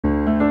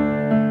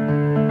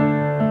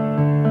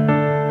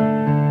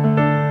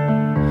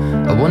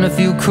wanna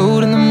feel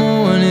cold in the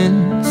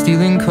morning,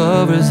 stealing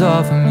covers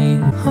off of me.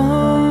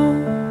 Oh,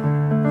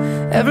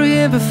 every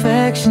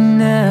imperfection,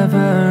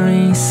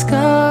 every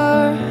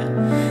scar,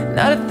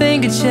 not a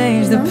thing could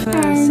change the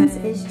person. Friends,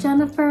 it's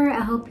Jennifer. I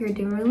hope you're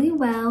doing really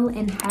well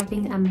and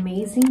having an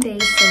amazing day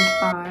so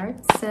far.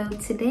 So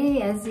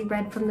today, as you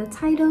read from the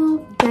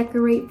title,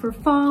 decorate for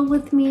fall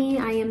with me.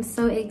 I am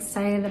so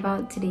excited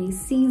about today's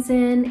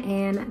season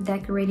and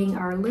decorating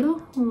our little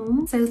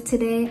home. So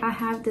today I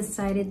have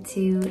decided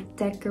to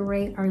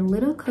decorate our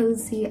little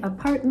cozy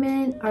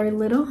apartment, our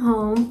little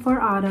home for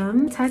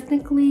autumn.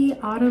 Technically,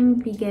 autumn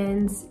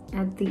begins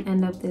at the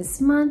end of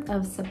this month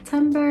of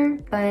September,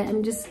 but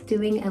I'm just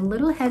doing a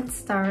little head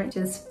start,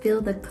 just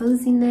feel the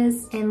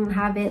coziness and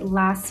have it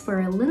last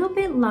for a little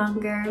bit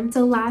longer.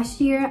 So last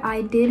year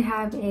I did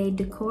have a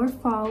decor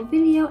fall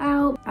video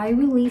out. I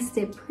released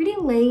it pretty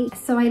late,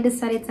 so I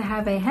decided to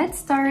have a head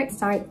start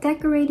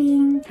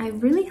decorating. I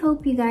really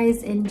hope you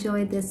guys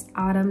enjoy this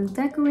autumn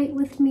decorate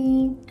with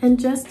me, and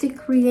just to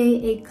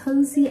create a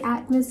cozy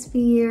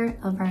atmosphere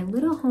of our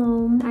little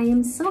home. I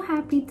am so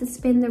happy to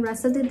spend the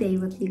rest of the day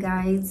with you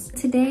guys.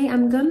 Today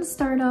I'm gonna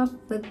start off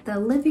with the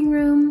living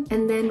room,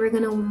 and then we're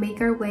gonna make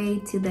our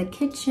way to the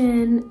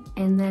kitchen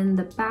and then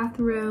the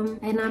bathroom,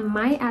 and I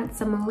might add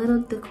some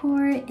little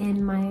decor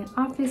in my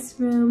office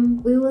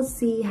room. We will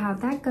see how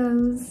that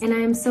goes, and I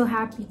am so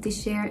happy to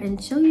share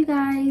and show you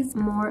guys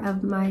more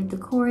of my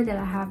decor that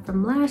I have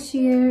from last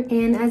year.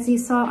 And as you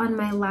saw on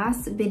my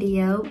last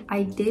video,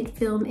 I did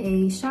film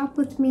a shop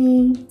with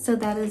me, so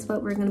that is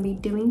what we're gonna be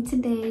doing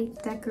today,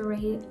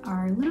 decorate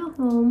our little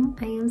home.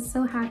 I am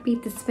so happy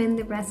to spend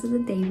the rest of the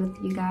day with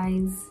you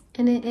guys.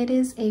 And it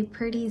is a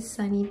pretty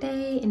sunny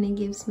day, and it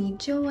gives me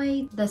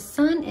joy. The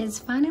sun is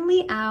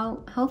finally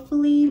out.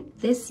 Hopefully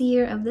this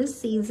year of this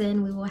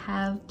season we will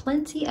have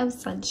plenty of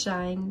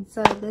sunshine.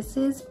 So this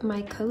is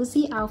my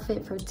cozy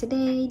outfit for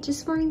today.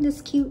 Just wearing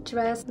this cute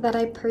dress that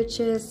I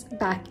purchased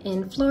back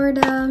in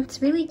Florida.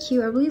 It's really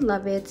cute. I really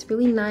love it. It's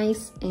really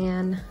nice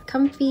and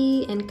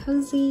comfy and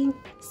cozy.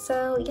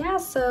 So yeah,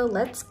 so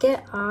let's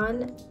get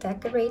on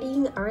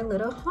decorating our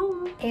little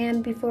home.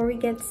 And before we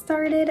get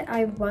started,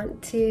 I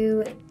want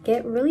to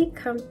get really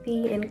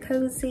comfy and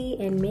cozy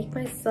and make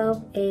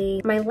myself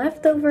my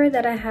leftover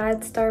that I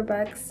had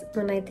Starbucks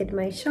when I did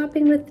my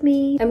shopping with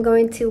me. I'm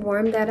going to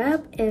warm that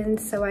up, and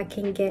so I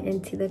can get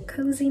into the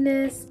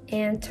coziness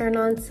and turn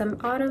on some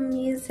autumn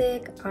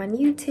music on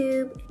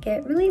YouTube,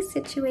 get really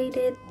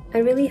situated. I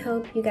really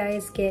hope you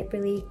guys get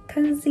really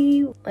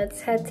cozy.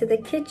 Let's head to the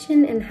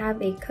kitchen and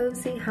have a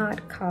cozy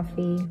hot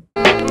coffee.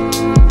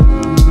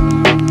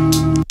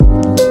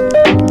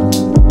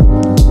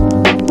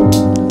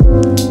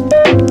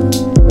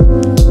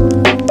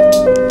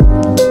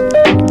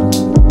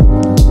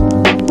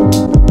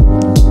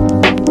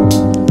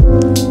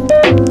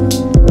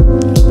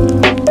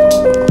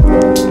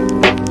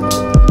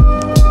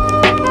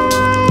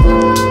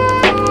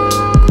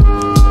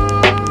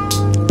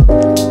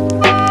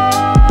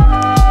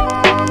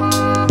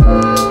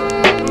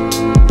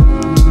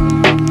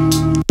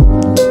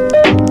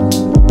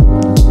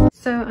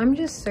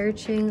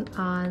 Searching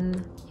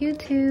on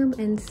YouTube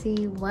and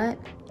see what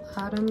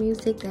autumn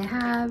music they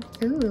have.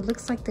 Ooh, it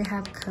looks like they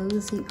have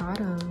cozy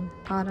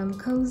autumn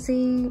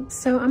cozy.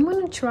 So I'm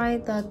gonna try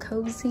the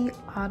cozy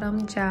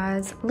autumn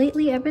jazz.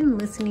 Lately I've been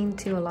listening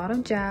to a lot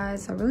of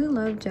jazz. I really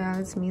love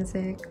jazz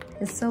music.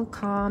 It's so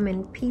calm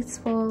and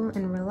peaceful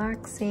and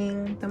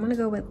relaxing. I'm gonna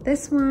go with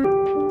this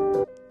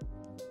one.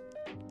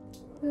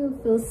 Ooh,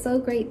 feels so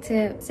great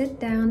to sit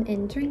down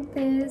and drink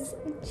this.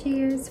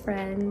 Cheers,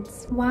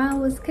 friends. While I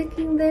was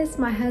cooking this,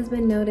 my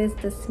husband noticed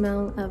the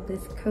smell of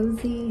this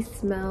cozy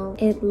smell.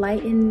 It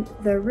lightened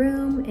the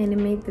room and it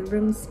made the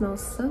room smell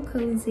so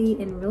cozy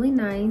and really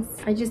nice.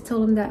 I just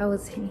told him that I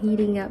was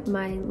heating up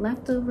my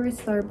leftover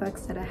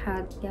Starbucks that I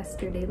had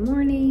yesterday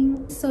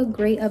morning. What's so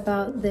great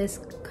about this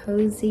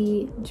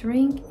cozy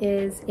drink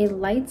is it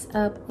lights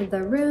up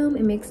the room.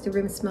 It makes the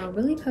room smell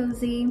really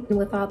cozy. And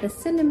with all the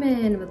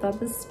cinnamon, with all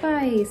the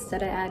spice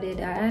that I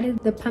added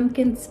the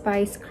pumpkin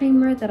spice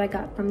creamer that I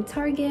got from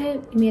Target.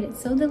 It made it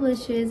so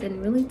delicious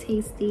and really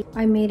tasty.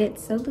 I made it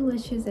so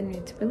delicious and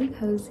it's really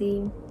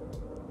cozy.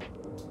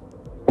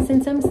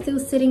 Since I'm still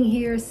sitting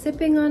here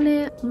sipping on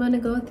it, I'm gonna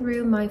go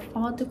through my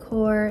fall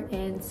decor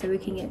and so we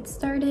can get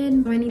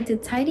started. I need to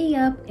tidy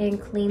up and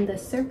clean the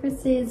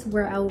surfaces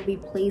where I will be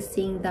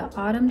placing the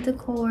autumn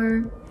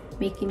decor,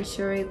 making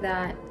sure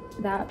that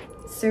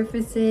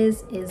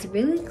surfaces is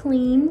really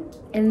clean,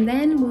 and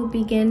then we'll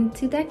begin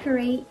to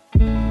decorate.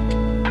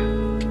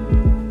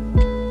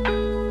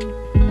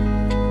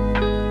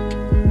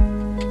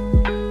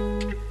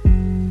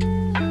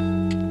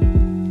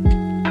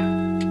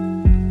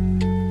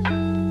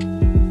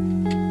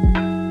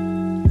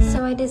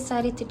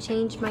 Decided to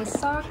change my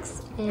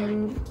socks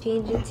and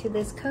change it to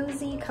this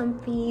cozy,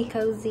 comfy,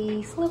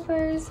 cozy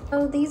slippers.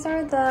 So these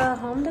are the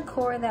home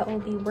decor that we'll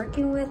be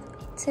working with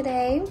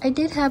today. I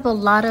did have a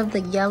lot of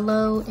the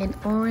yellow and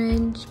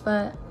orange,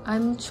 but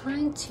I'm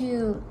trying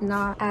to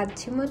not add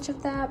too much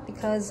of that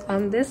because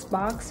on this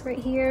box right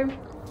here,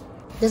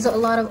 There's a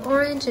lot of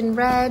orange and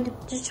red.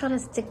 Just trying to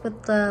stick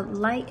with the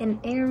light and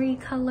airy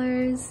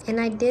colors. And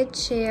I did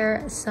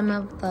share some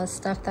of the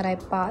stuff that I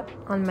bought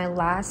on my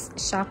last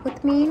shop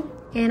with me.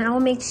 And I will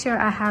make sure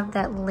I have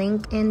that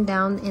link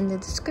down in the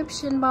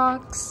description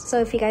box. So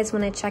if you guys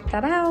want to check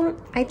that out.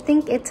 I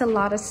think it's a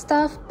lot of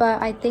stuff,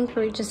 but I think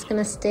we're just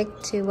gonna stick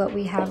to what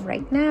we have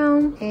right now.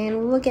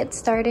 And we'll get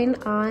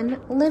started on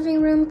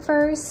living room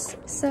first.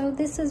 So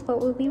this is what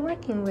we'll be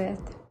working with.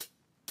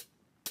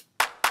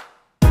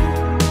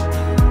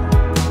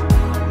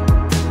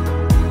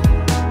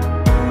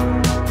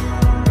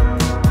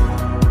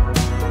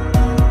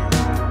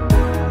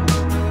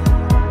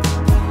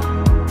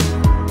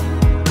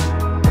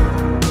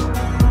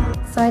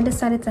 So I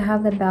decided to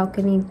have the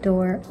balcony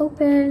door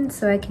open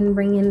so I can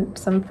bring in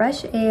some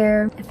fresh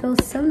air. It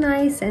feels so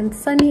nice and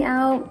sunny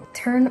out.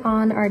 Turn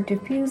on our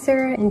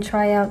diffuser and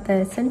try out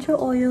the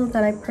essential oil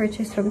that I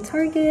purchased from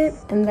Target.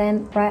 And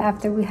then right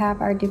after we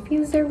have our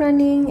diffuser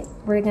running,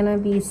 we're gonna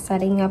be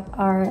setting up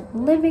our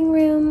living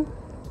room,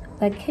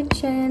 the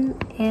kitchen,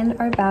 and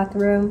our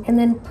bathroom, and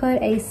then put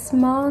a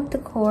small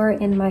decor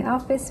in my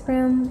office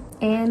room,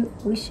 and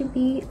we should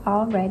be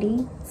all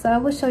ready. So I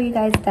will show you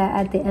guys that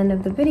at the end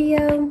of the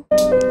video.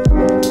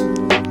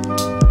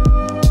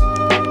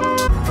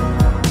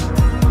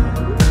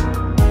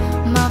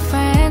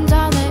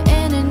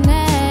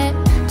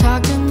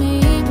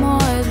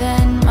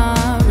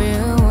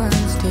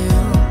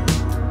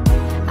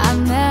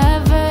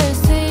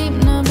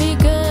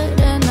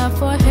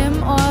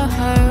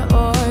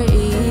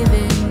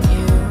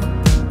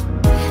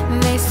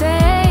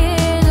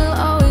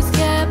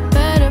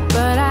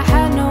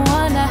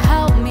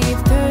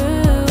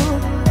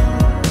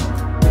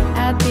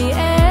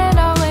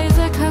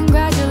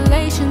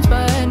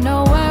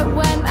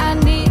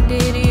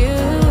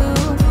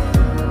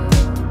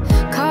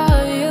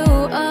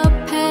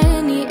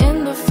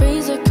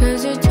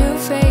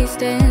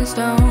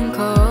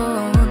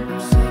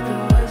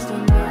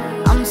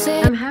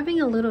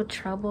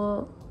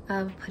 Trouble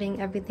of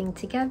putting everything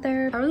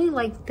together. I really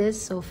like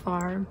this so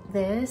far.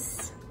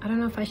 This, I don't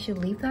know if I should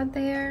leave that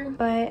there,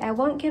 but I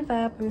won't give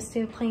up. I'm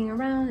still playing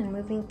around and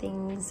moving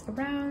things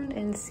around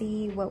and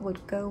see what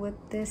would go with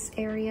this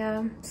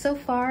area. So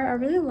far, I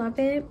really love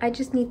it. I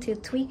just need to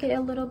tweak it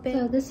a little bit.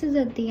 So this is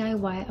a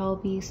DIY I'll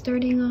be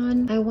starting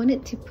on. I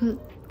wanted to put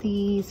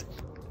these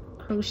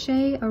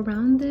crochet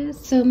around this.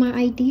 So my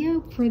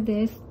idea for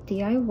this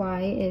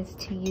DIY is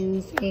to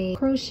use a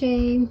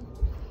crochet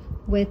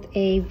with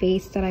a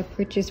vase that I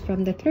purchased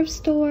from the thrift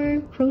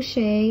store,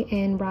 crochet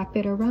and wrap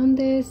it around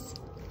this,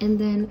 and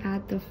then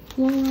add the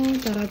floral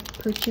that I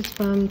purchased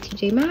from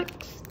TJ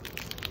Maxx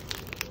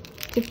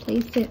to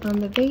place it on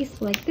the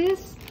vase like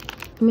this.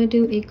 I'm gonna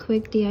do a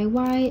quick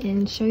DIY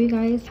and show you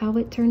guys how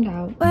it turned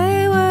out.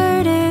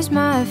 Wayward is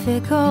my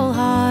fickle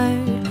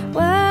heart.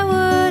 Where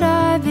would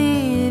I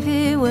be if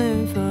it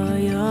weren't for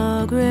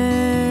your grace,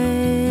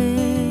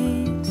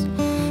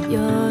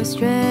 your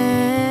strength?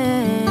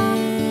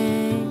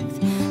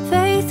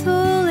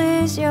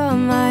 Your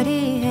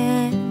mighty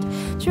hand,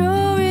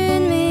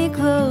 drawing me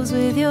close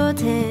with your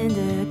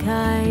tender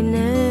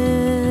kindness,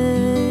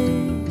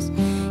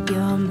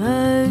 your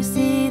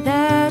mercy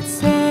that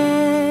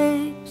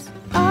saves.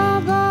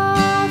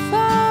 Abba,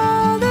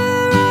 Father,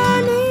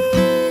 I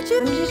need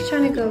you. I'm just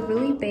trying to go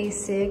really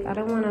basic. I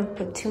don't want to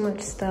put too much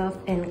stuff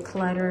and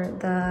clutter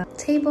the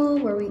table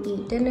where we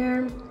eat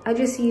dinner. I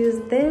just use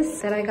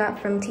this that I got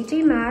from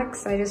TJ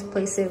Maxx. I just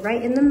place it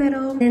right in the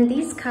middle. And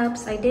these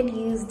cups, I did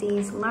use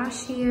these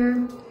last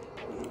year.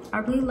 I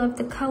really love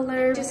the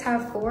color. I just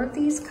have 4 of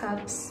these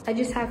cups. I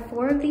just have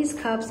 4 of these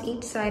cups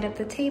each side of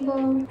the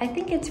table. I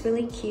think it's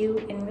really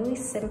cute and really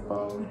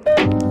simple.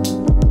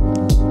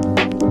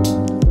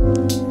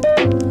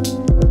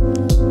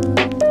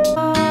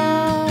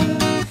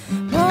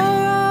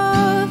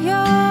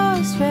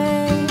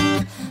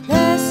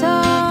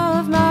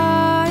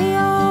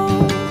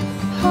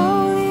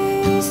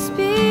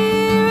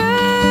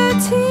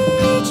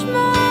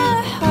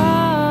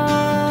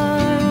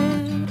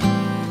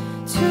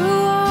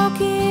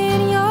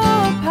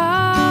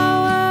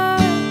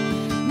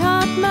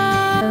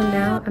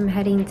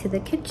 Heading to the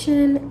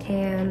kitchen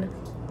and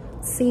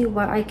see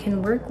what I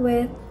can work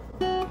with.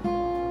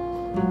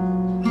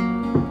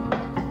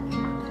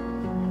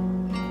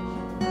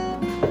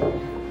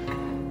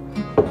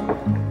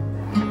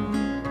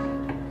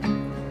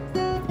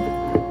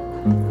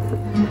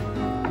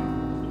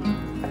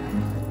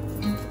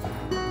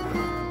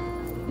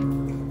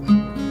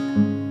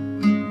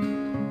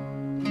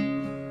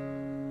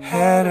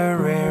 Had a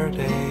rare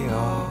day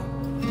off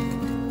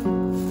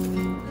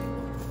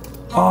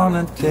on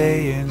a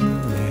day in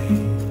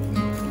May,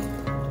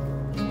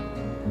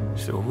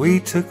 so we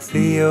took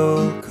the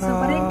old car. So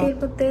what I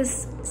did with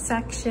this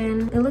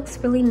section, it looks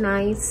really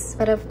nice,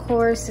 but of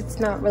course it's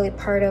not really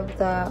part of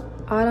the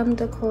autumn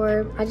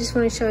decor. I just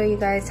want to show you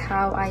guys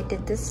how I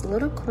did this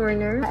little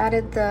corner. I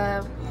added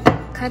the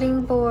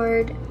cutting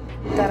board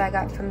that I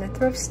got from the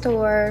thrift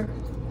store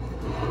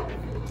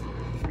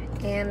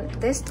And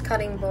this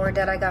cutting board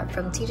that I got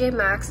from TJ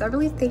Maxx, I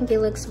really think it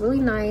looks really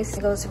nice.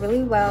 It goes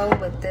really well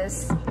with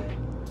this.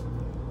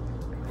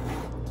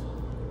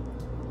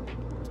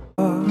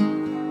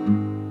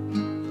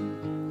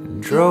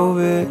 Drove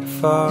it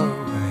far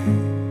away.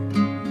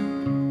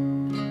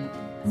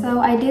 So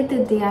I did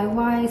the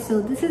DIY,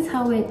 so this is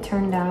how it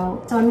turned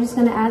out. So I'm just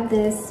gonna add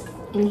this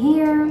in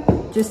here,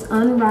 just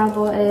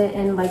unravel it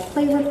and like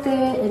play with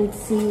it and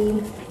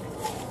see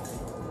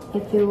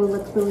if it will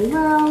look really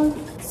well.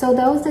 So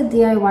that was the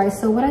DIY.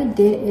 So what I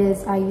did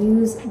is I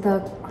used the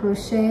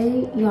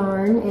crochet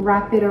yarn and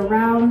wrap it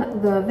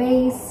around the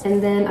vase,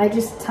 and then I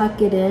just tuck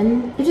it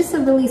in. It's just a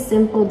really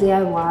simple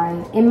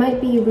DIY. It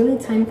might be really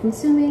time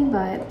consuming,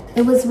 but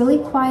it was really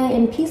quiet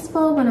and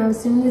peaceful when I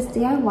was doing this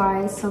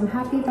DIY, so I'm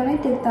happy that I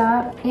did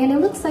that. And it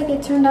looks like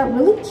it turned out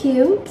really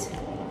cute.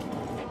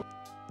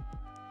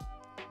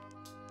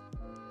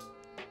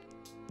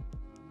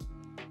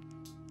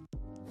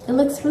 It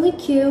looks really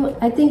cute.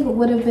 I think it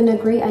would have been a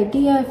great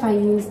idea if I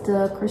used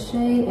the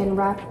crochet and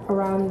wrap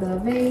around the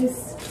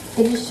vase.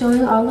 It is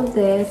showing all of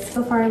this.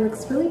 So far it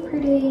looks really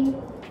pretty.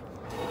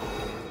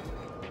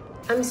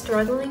 I'm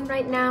struggling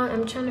right now.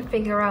 I'm trying to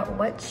figure out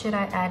what should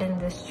I add in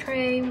this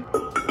tray. I'm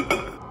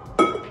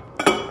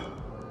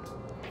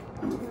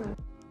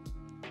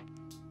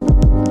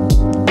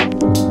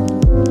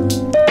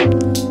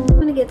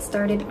gonna get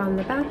started on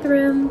the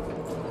bathroom.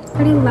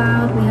 Pretty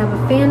loud. We have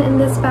a fan in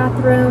this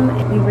bathroom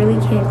and you really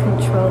can't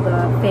control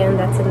the fan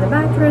that's in the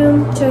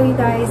bathroom. I'll show you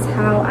guys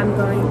how I'm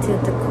going to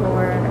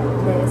decor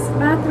this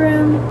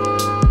bathroom.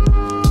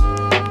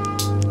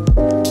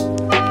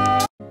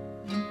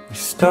 We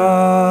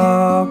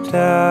stopped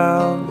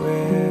out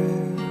where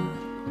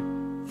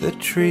the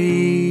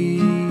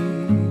trees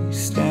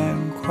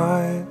stand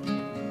quiet,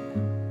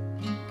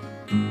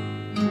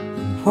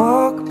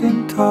 walked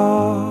and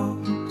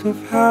talked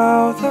of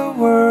how the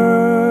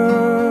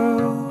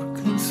world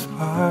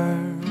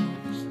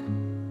conspires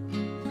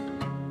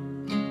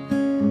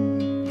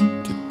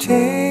to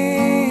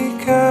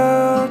take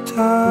our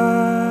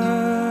time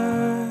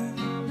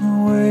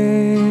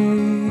away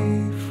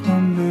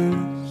from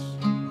this,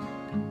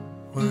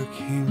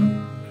 working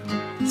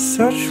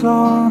such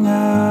long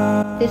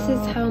hours. This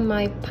is how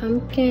my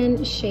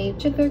pumpkin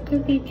shaped sugar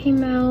cookie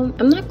came out.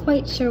 I'm not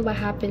quite sure what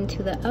happened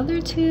to the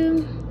other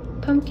two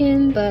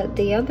pumpkin, but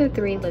the other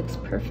three looks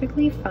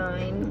perfectly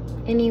fine.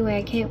 Anyway,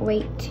 I can't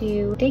wait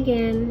to dig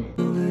in.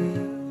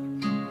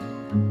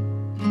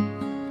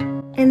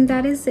 And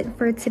that is it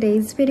for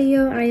today's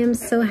video. I am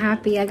so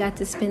happy I got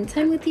to spend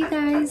time with you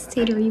guys.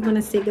 Tater, you want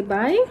to say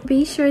goodbye?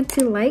 Be sure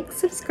to like,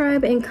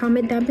 subscribe, and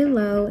comment down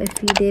below if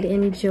you did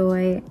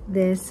enjoy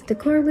this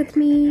decor with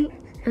me.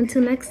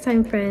 Until next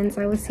time, friends,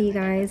 I will see you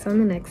guys on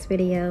the next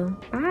video.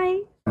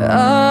 Bye!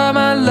 Ah,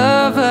 my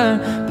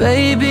lover,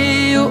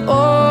 baby, you'll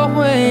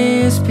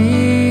always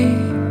be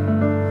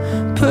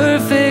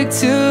perfect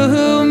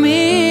to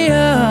me.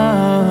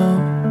 Oh,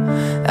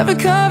 every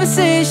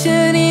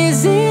conversation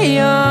easy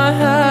or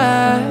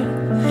hard,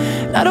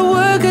 not a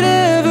word could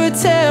ever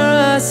tear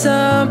us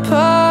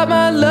apart.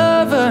 My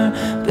lover,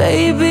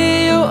 baby,